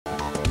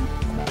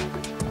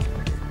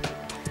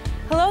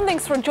Hello and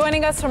thanks for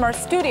joining us from our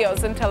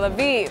studios in Tel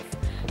Aviv.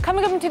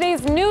 Coming up in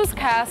today's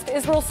newscast,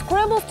 Israel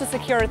scrambles to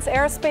secure its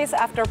airspace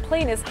after a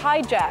plane is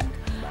hijacked.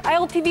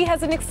 ILTV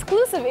has an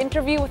exclusive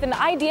interview with an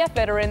IDF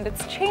veteran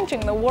that's changing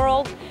the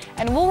world,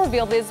 and we'll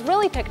reveal the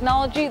Israeli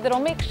technology that'll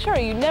make sure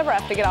you never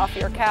have to get off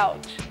your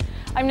couch.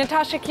 I'm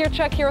Natasha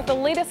Kirchuk here with the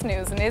latest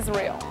news in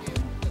Israel.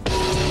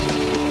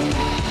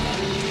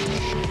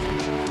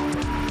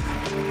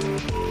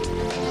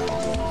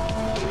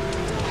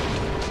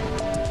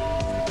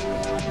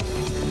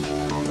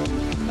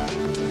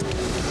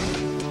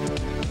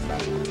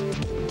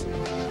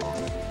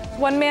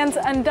 One man's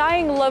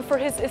undying love for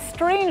his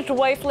estranged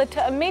wife led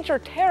to a major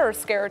terror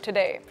scare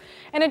today.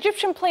 An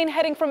Egyptian plane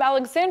heading from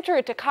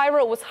Alexandria to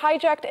Cairo was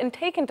hijacked and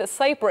taken to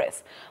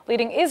Cyprus,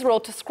 leading Israel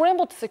to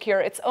scramble to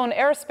secure its own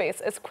airspace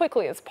as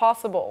quickly as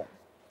possible.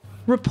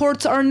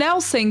 Reports are now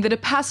saying that a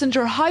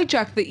passenger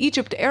hijacked the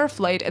Egypt air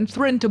flight and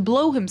threatened to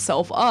blow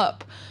himself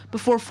up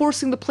before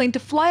forcing the plane to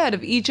fly out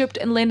of Egypt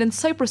and land in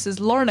Cyprus's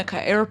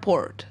Larnaca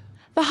airport.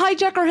 The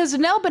hijacker has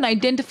now been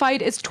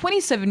identified as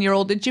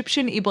 27-year-old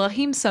Egyptian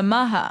Ibrahim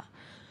Samaha.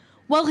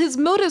 While his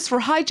motives for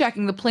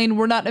hijacking the plane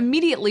were not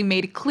immediately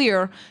made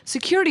clear,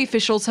 security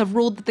officials have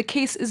ruled that the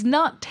case is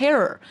not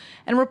terror,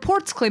 and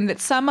reports claim that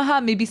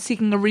Samaha may be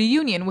seeking a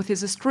reunion with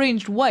his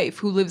estranged wife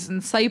who lives in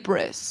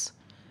Cyprus.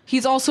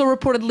 He's also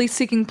reportedly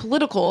seeking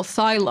political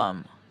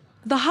asylum.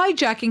 The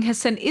hijacking has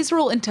sent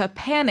Israel into a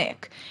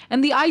panic,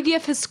 and the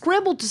IDF has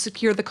scrambled to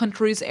secure the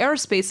country's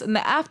airspace in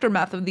the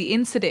aftermath of the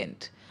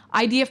incident.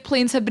 IDF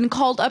planes have been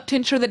called up to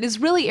ensure that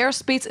Israeli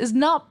airspace is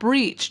not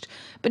breached,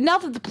 but now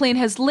that the plane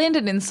has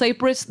landed in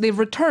Cyprus, they've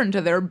returned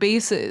to their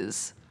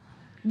bases.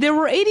 There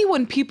were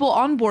 81 people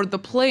on board the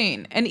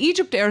plane, and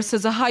Egypt Air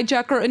says a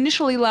hijacker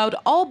initially allowed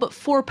all but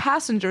 4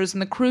 passengers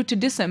and the crew to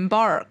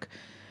disembark.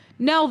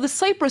 Now, the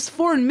Cyprus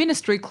Foreign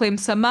Ministry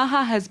claims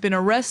Samaha has been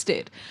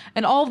arrested,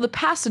 and all of the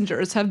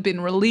passengers have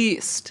been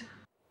released.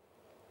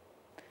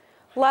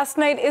 Last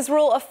night,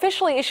 Israel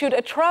officially issued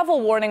a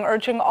travel warning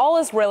urging all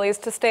Israelis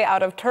to stay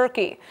out of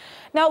Turkey.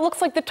 Now, it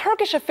looks like the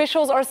Turkish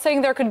officials are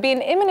saying there could be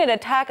an imminent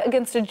attack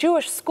against a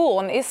Jewish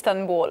school in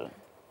Istanbul.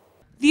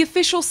 The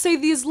officials say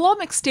the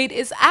Islamic State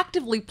is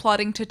actively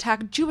plotting to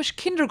attack Jewish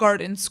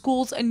kindergarten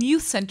schools and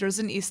youth centers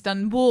in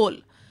Istanbul.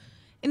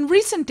 In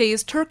recent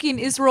days, Turkey and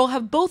Israel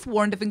have both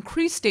warned of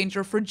increased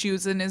danger for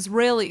Jews and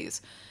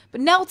Israelis,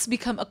 but now it's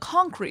become a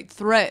concrete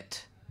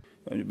threat.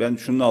 Ben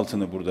şunun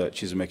altını burada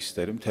çizmek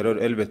isterim. Terör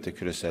elbette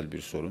küresel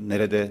bir sorun.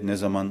 Nerede, ne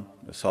zaman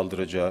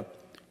saldıracağı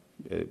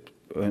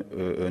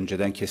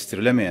önceden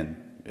kestirilemeyen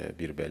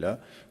bir bela.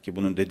 Ki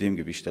bunun dediğim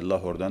gibi işte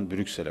Lahor'dan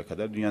Brüksel'e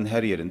kadar dünyanın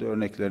her yerinde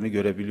örneklerini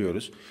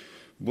görebiliyoruz.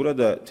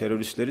 Burada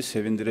teröristleri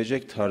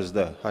sevindirecek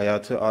tarzda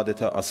hayatı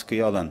adeta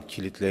askıya alan,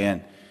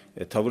 kilitleyen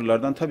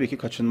tavırlardan tabii ki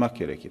kaçınmak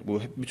gerekir.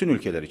 Bu bütün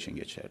ülkeler için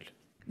geçerli.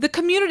 The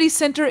community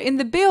center in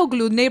the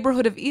Beyoğlu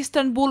neighborhood of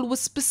Istanbul was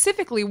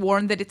specifically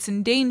warned that it's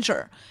in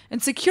danger, and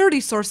security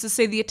sources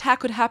say the attack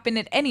could happen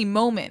at any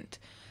moment.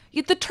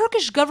 Yet the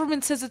Turkish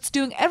government says it's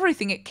doing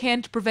everything it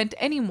can to prevent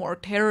any more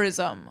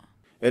terrorism.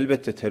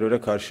 Elbette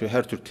teröre karşı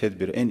her tür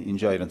tedbir en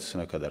ince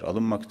ayrıntısına kadar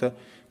alınmakta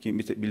ki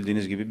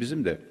bildiğiniz gibi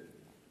bizim de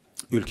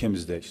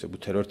ülkemizde işte bu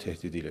terör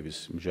tehdidiyle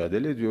biz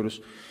mücadele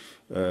ediyoruz.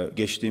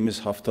 Geçtiğimiz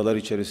haftalar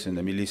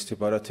içerisinde Milli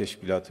İstihbarat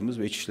Teşkilatımız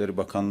ve İçişleri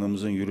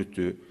Bakanlığımızın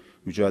yürüttüğü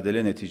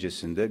mücadele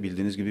neticesinde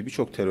bildiğiniz gibi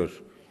birçok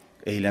terör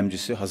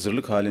eylemcisi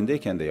hazırlık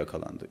halindeyken de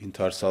yakalandı.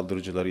 İntihar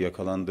saldırıcıları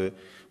yakalandı,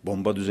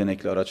 bomba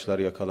düzenekli araçlar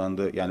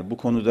yakalandı. Yani bu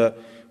konuda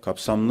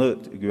kapsamlı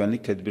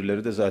güvenlik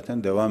tedbirleri de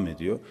zaten devam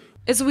ediyor.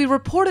 As we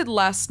reported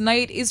last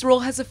night, Israel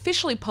has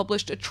officially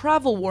published a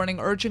travel warning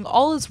urging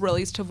all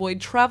Israelis to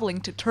avoid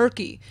traveling to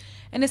Turkey,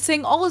 and is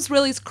saying all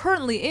Israelis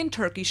currently in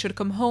Turkey should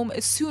come home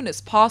as soon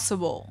as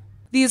possible.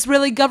 The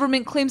Israeli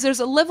government claims there's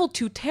a level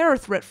 2 terror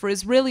threat for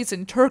Israelis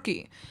in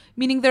Turkey,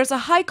 meaning there's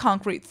a high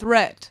concrete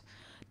threat.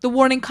 The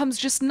warning comes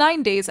just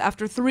 9 days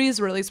after 3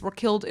 Israelis were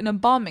killed in a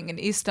bombing in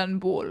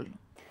Istanbul.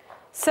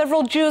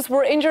 Several Jews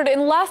were injured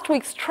in last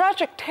week's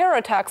tragic terror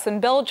attacks in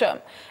Belgium,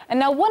 and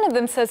now one of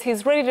them says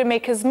he's ready to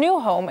make his new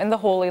home in the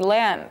Holy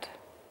Land.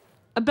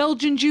 A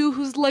Belgian Jew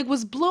whose leg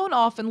was blown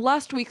off in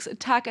last week's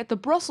attack at the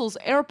Brussels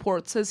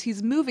airport says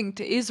he's moving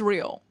to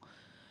Israel.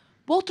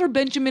 Walter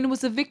Benjamin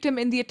was a victim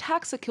in the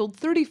attacks that killed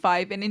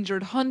 35 and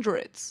injured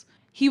hundreds.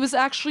 He was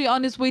actually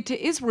on his way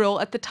to Israel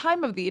at the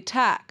time of the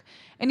attack,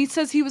 and he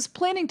says he was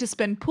planning to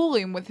spend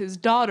Purim with his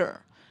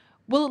daughter.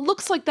 Well, it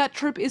looks like that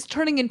trip is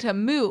turning into a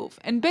move,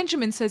 and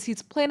Benjamin says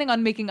he's planning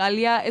on making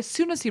Aliyah as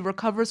soon as he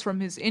recovers from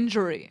his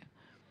injury.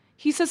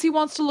 He says he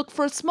wants to look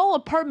for a small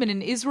apartment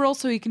in Israel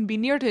so he can be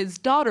near to his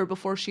daughter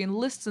before she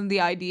enlists in the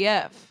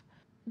IDF.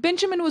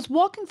 Benjamin was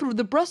walking through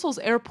the Brussels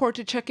airport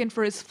to check in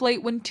for his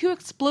flight when 2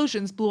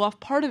 explosions blew off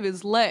part of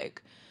his leg.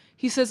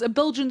 He says a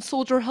Belgian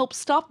soldier helped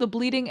stop the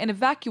bleeding and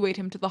evacuate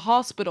him to the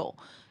hospital,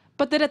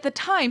 but that at the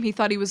time he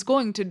thought he was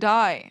going to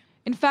die.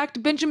 In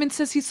fact, Benjamin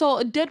says he saw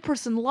a dead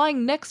person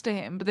lying next to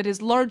him, but that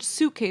his large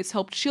suitcase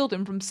helped shield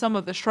him from some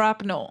of the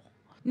shrapnel.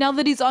 Now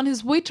that he's on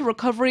his way to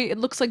recovery, it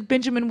looks like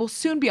Benjamin will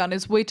soon be on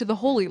his way to the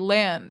Holy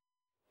Land.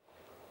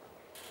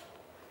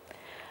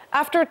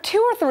 After 2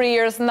 or 3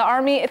 years in the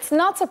army, it's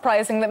not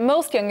surprising that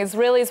most young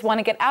Israelis want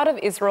to get out of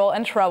Israel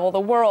and travel the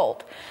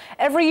world.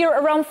 Every year,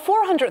 around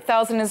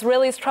 400,000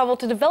 Israelis travel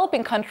to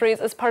developing countries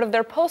as part of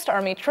their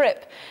post-army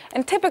trip.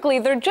 And typically,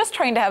 they're just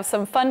trying to have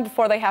some fun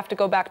before they have to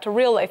go back to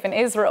real life in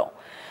Israel.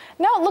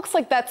 Now it looks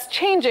like that's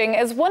changing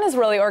as one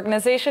Israeli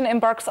organization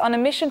embarks on a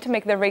mission to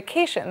make their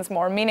vacations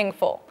more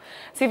meaningful.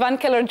 Sivan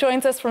Keller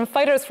joins us from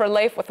Fighters for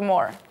Life with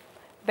more.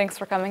 Thanks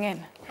for coming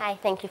in. Hi,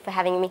 thank you for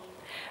having me.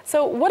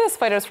 So what is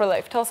Fighters for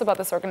Life? Tell us about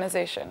this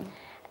organization.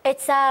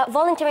 It's a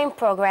volunteering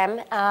program.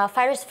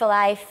 Fighters for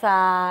Life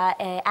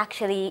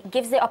actually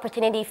gives the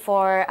opportunity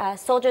for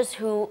soldiers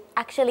who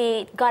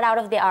actually got out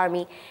of the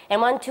army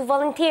and want to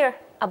volunteer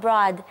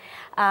abroad.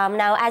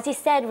 Now, as you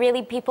said,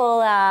 really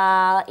people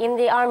in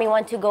the army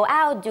want to go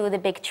out, do the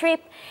big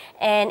trip,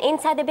 and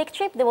inside the big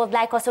trip, they would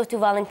like also to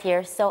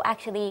volunteer. So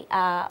actually,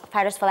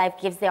 Fighters for Life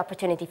gives the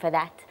opportunity for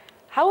that.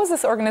 How was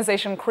this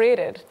organization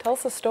created? Tell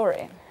us the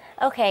story.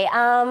 Okay,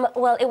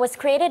 well, it was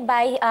created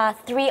by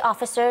 3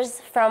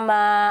 officers from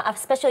a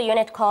special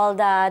unit called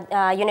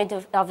Unit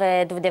of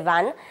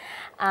Duvdevan.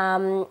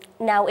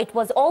 Now, it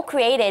was all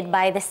created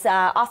by this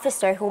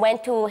officer who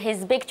went to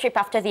his big trip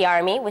after the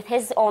army with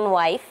his own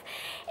wife,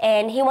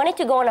 and he wanted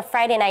to go on a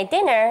Friday night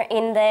dinner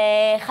in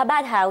the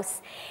Chabad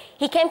house.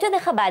 He came to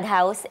the Chabad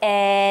house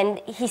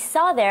and he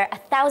saw there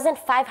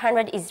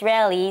 1,500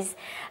 Israelis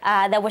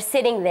that were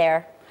sitting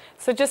there.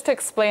 So just to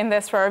explain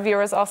this for our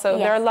viewers also, Yes.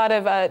 there are a lot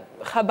of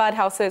Chabad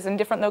houses in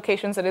different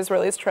locations that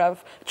Israelis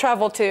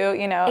travel to,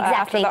 you know, after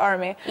Exactly. the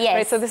army. Yes.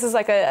 Right? So this is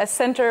like a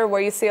center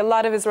where you see a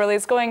lot of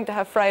Israelis going to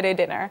have Friday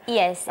dinner.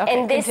 Yes, Okay,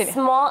 and this continue.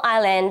 small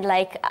island,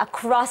 like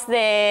across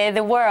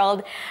the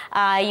world,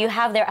 you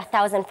have there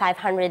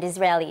 1,500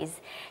 Israelis.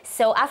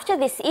 So after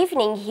this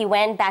evening, he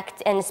went back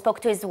and spoke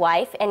to his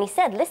wife, and he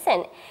said, listen,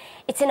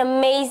 it's an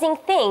amazing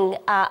thing.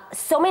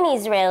 So many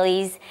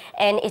Israelis,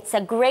 and it's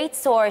a great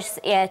source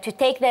to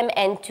take them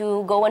and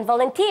to go and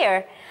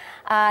volunteer.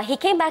 He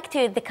came back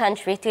to the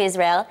country, to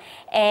Israel,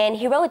 and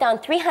he wrote down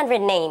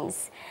 300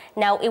 names.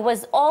 Now, it was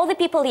all the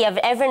people he have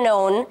ever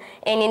known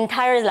in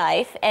entire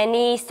life, and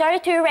he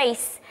started to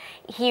erase.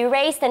 He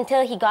erased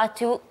until he got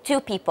to 2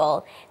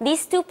 people.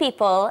 These 2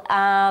 people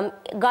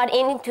got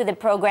into the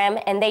program,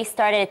 and they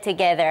started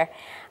together.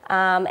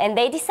 And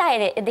they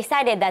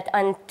decided that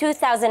on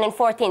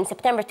 2014,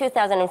 September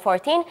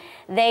 2014,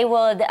 they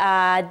would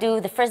do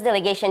the first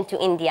delegation to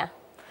India.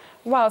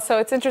 Wow, so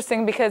it's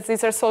interesting because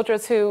these are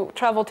soldiers who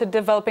travel to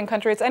developing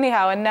countries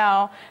anyhow, and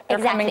now they're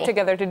coming Exactly.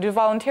 together to do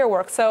volunteer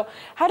work. So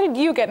how did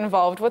you get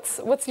involved?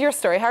 What's your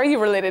story? How are you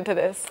related to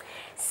this?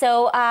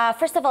 So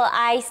first of all,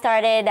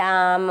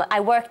 I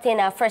worked in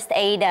a first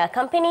aid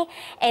company,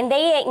 and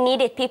they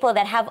needed people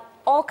that have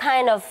all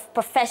kind of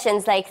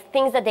professions, like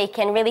things that they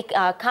can really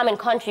come and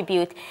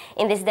contribute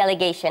in this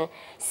delegation.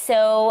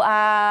 So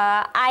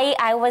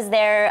I was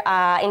there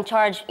in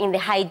charge in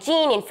the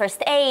hygiene, in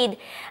first aid,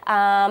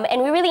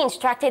 and we really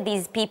instructed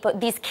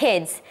these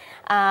kids.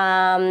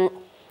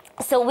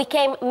 So we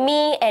came,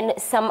 me and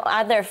some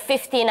other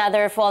 15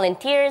 other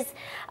volunteers,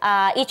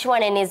 each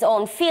one in his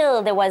own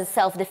field. There was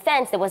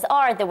self-defense, there was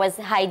art, there was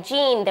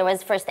hygiene, there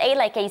was first aid,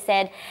 like I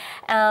said.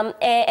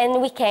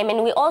 And we came,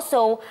 and we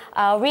also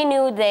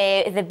renewed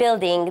the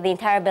building, the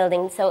entire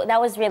building. So that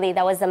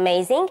was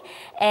amazing.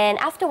 And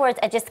afterwards,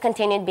 I just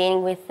continued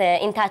being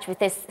in touch with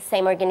this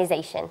same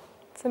organization.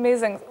 It's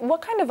amazing.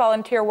 What kind of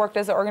volunteer work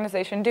does the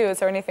organization do? Is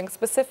there anything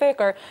specific?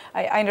 Or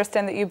I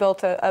understand that you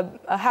built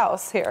a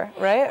house here,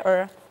 right?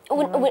 Or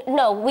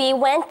No, we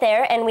went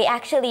there and we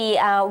actually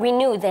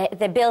renewed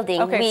the building.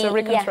 Okay, so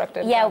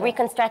reconstructed. Yeah,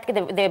 reconstructed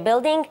the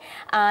building,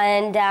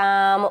 and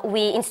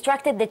we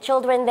instructed the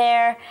children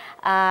there.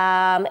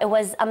 It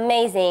was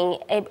amazing.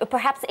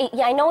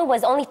 I know it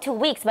was only 2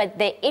 weeks, but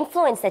the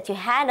influence that you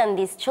had on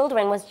these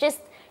children was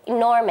just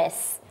enormous,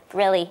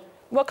 really.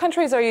 what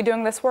countries are you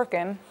doing this work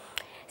in?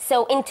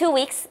 So in 2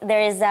 weeks,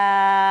 there is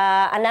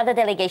another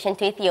delegation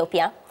to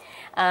Ethiopia.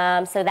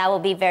 So that will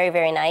be very,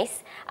 very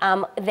nice.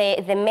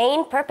 The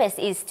main purpose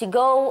is to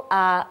go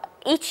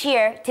each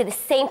year to the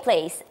same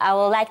place. I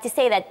would like to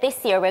say that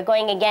this year we're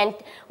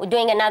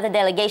doing another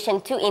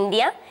delegation to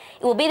India.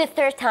 It will be the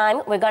 3rd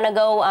time we're going to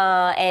go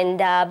and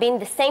be in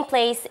the same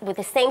place with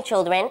the same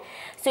children.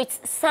 So it's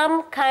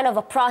some kind of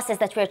a process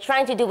that we're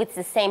trying to do with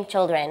the same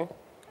children.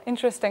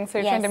 Interesting. So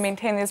you're trying to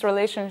maintain these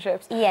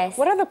relationships. Yes.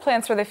 What are the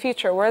plans for the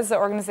future? Where is the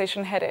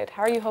organization headed?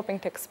 How are you hoping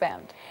to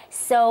expand?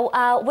 So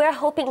we're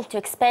hoping to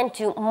expand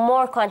to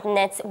more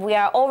continents. We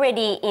are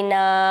already in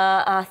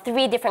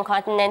 3 different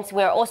continents.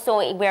 We're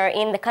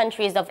in the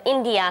countries of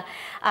India,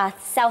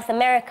 South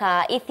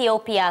America,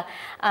 Ethiopia,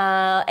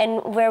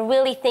 and we're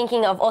really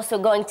thinking of also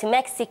going to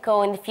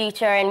Mexico in the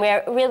future. And we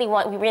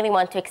really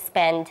want to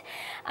expand.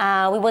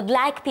 We would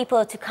like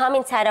people to come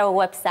inside our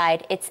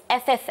website. It's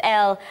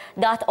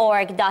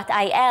ffl.org.il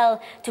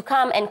to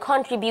come and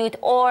contribute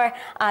or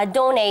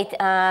donate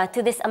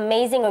to this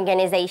amazing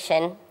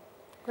organization.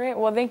 Great.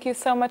 Well, thank you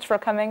so much for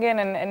coming in,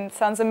 and it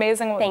sounds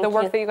amazing the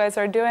work that you guys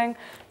are doing.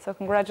 So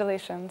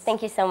congratulations.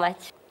 Thank you so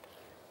much.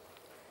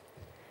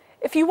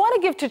 If you want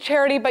to give to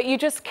charity, but you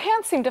just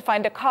can't seem to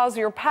find a cause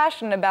you're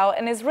passionate about,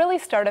 an Israeli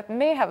startup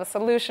may have a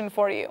solution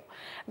for you.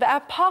 The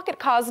app Pocket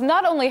Cause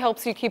not only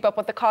helps you keep up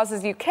with the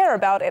causes you care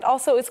about, it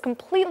also is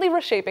completely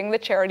reshaping the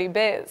charity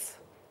biz.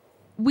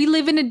 We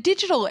live in a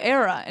digital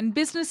era, and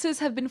businesses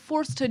have been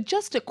forced to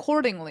adjust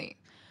accordingly.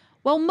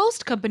 While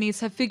most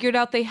companies have figured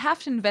out they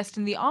have to invest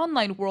in the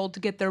online world to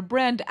get their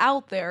brand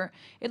out there,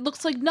 it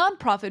looks like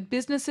nonprofit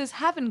businesses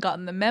haven't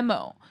gotten the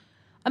memo.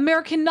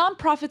 American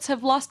nonprofits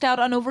have lost out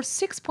on over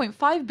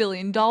 $6.5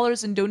 billion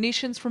in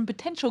donations from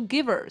potential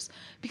givers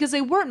because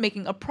they weren't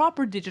making a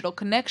proper digital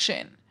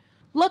connection.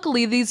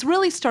 Luckily, the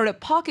Israeli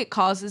startup Pocket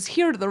Cause is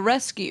here to the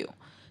rescue.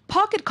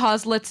 Pocket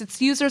Cause lets its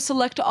users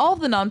select all of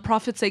the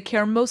nonprofits they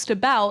care most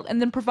about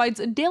and then provides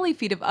a daily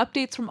feed of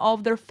updates from all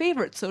of their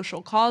favorite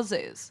social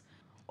causes.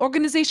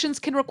 Organizations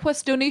can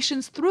request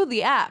donations through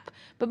the app,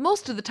 but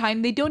most of the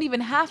time they don't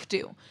even have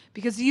to,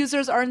 because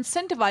users are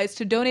incentivized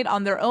to donate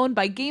on their own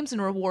by games and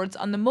rewards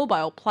on the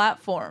mobile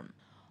platform.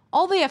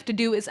 All they have to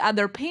do is add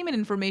their payment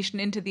information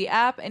into the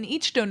app, and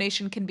each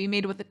donation can be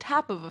made with a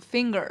tap of a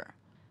finger.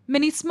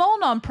 Many small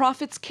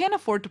nonprofits can't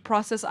afford to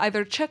process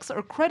either checks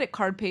or credit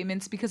card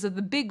payments because of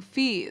the big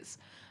fees,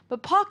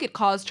 but Pocket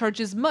Cause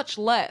charges much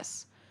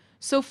less.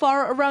 So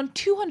far, around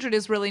 200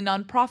 Israeli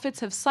nonprofits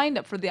have signed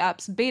up for the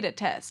app's beta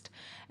test,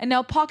 and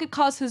now Pocket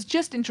Cause has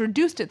just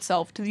introduced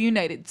itself to the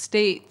United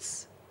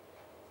States.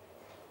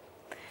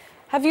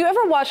 Have you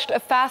ever watched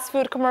a fast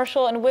food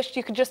commercial and wished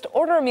you could just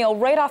order a meal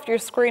right off your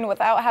screen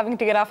without having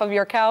to get off of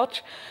your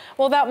couch?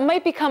 Well, that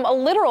might become a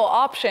literal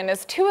option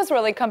as two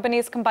Israeli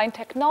companies combine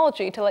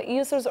technology to let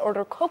users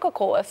order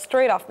Coca-Cola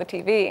straight off the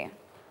TV.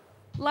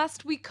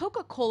 Last week,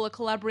 Coca-Cola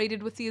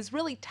collaborated with the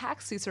Israeli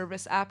taxi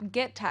service app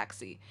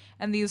GetTaxi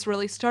and the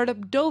Israeli startup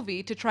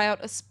Dovi to try out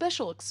a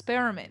special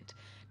experiment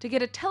to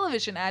get a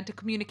television ad to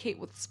communicate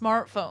with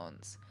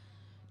smartphones.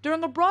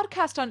 During a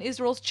broadcast on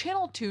Israel's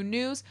Channel 2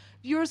 News,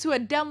 viewers who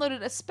had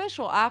downloaded a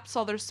special app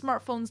saw their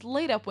smartphones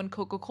light up when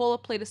Coca-Cola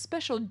played a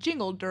special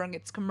jingle during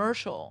its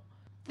commercial.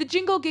 The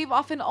jingle gave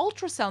off an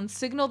ultrasound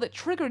signal that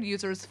triggered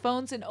users'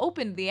 phones and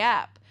opened the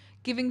app,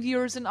 giving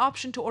viewers an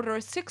option to order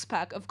a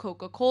six-pack of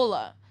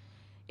Coca-Cola.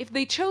 If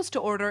they chose to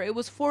order, it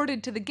was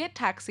forwarded to the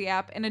GetTaxi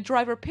app and a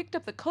driver picked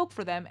up the Coke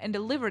for them and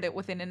delivered it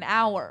within an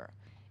hour.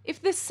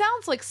 If this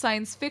sounds like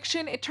science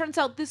fiction, it turns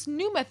out this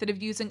new method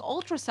of using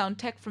ultrasound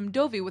tech from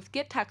Dovi with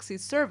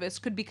GetTaxi's service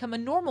could become a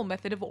normal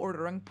method of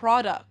ordering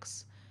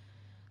products.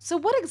 So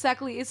what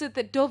exactly is it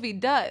that Dovi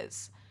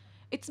does?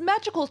 Its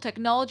magical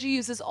technology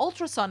uses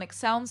ultrasonic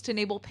sounds to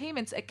enable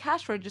payments at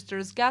cash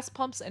registers, gas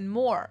pumps, and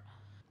more.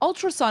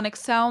 Ultrasonic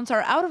sounds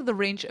are out of the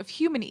range of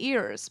human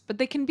ears, but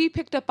they can be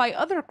picked up by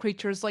other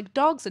creatures like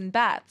dogs and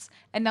bats,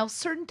 and now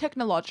certain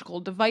technological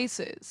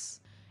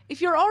devices.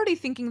 If you're already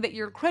thinking that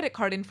your credit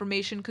card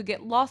information could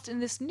get lost in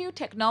this new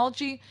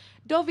technology,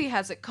 Dovi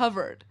has it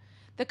covered.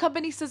 The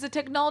company says the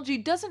technology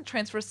doesn't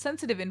transfer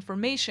sensitive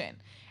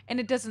information, and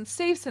it doesn't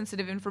save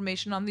sensitive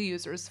information on the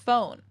user's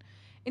phone.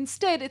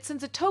 Instead, it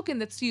sends a token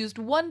that's used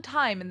one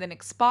time and then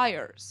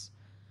expires.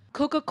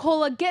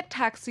 Coca-Cola,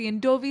 GetTaxi,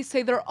 and Dovi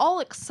say they're all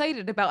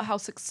excited about how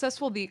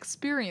successful the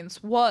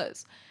experience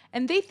was,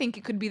 and they think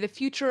it could be the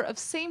future of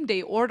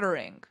same-day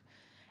ordering.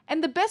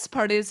 And the best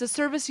part is the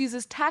service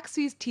uses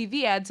taxis,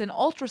 TV ads, and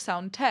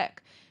ultrasound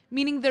tech,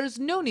 meaning there's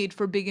no need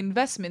for big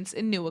investments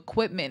in new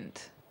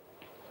equipment.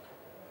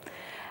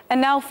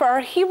 And now for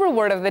our Hebrew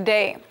word of the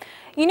day.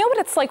 You know what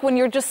it's like when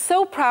you're just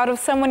so proud of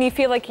someone you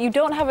feel like you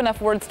don't have enough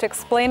words to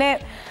explain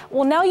it?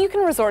 Well, now you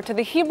can resort to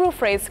the Hebrew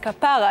phrase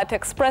kapara to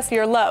express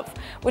your love,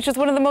 which is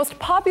one of the most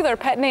popular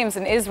pet names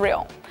in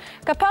Israel.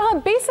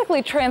 Kapara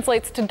basically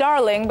translates to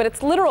darling, but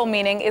its literal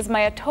meaning is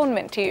my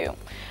atonement to you.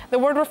 The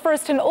word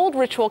refers to an old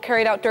ritual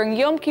carried out during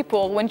Yom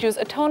Kippur when Jews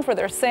atone for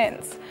their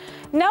sins.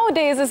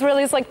 Nowadays,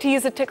 Israelis like to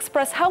use it to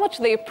express how much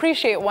they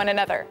appreciate one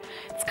another.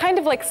 It's kind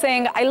of like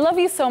saying, I love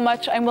you so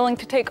much, I'm willing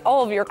to take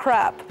all of your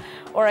crap.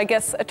 Or I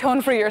guess,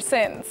 atone for your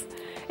sins.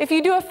 If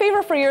you do a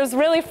favor for your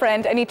Israeli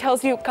friend and he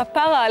tells you,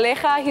 kapara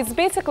alecha, he's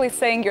basically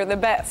saying you're the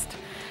best.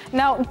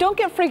 Now, don't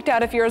get freaked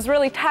out if your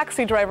Israeli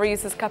taxi driver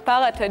uses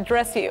kapara to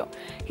address you.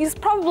 He's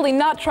probably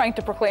not trying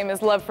to proclaim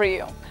his love for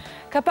you.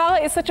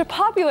 Kapara is such a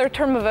popular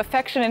term of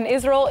affection in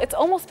Israel, it's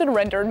almost been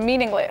rendered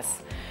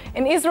meaningless.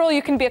 In Israel,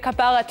 you can be a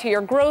kapara to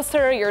your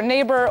grocer, your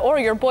neighbor, or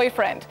your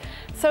boyfriend.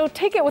 So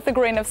take it with a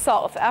grain of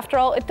salt. After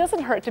all, it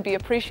doesn't hurt to be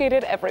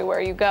appreciated everywhere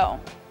you go.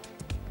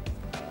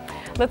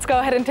 Let's go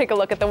ahead and take a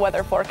look at the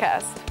weather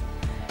forecast.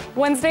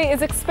 Wednesday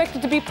is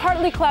expected to be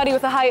partly cloudy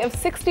with a high of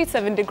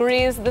 67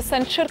 degrees. The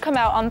sun should come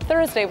out on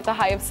Thursday with a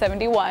high of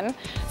 71,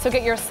 so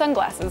get your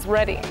sunglasses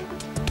ready.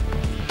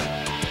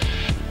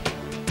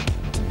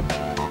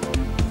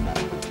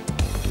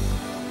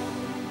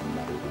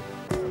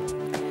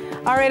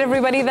 All right,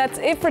 everybody, that's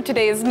it for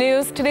today's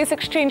news. Today's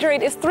exchange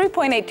rate is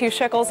 3.82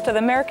 shekels to the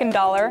American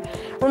dollar.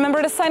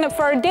 Remember to sign up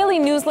for our daily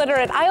newsletter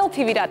at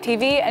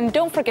iltv.tv, and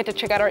don't forget to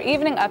check out our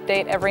evening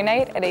update every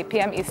night at 8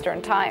 p.m.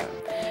 Eastern Time.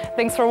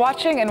 Thanks for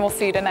watching, and we'll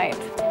see you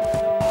tonight.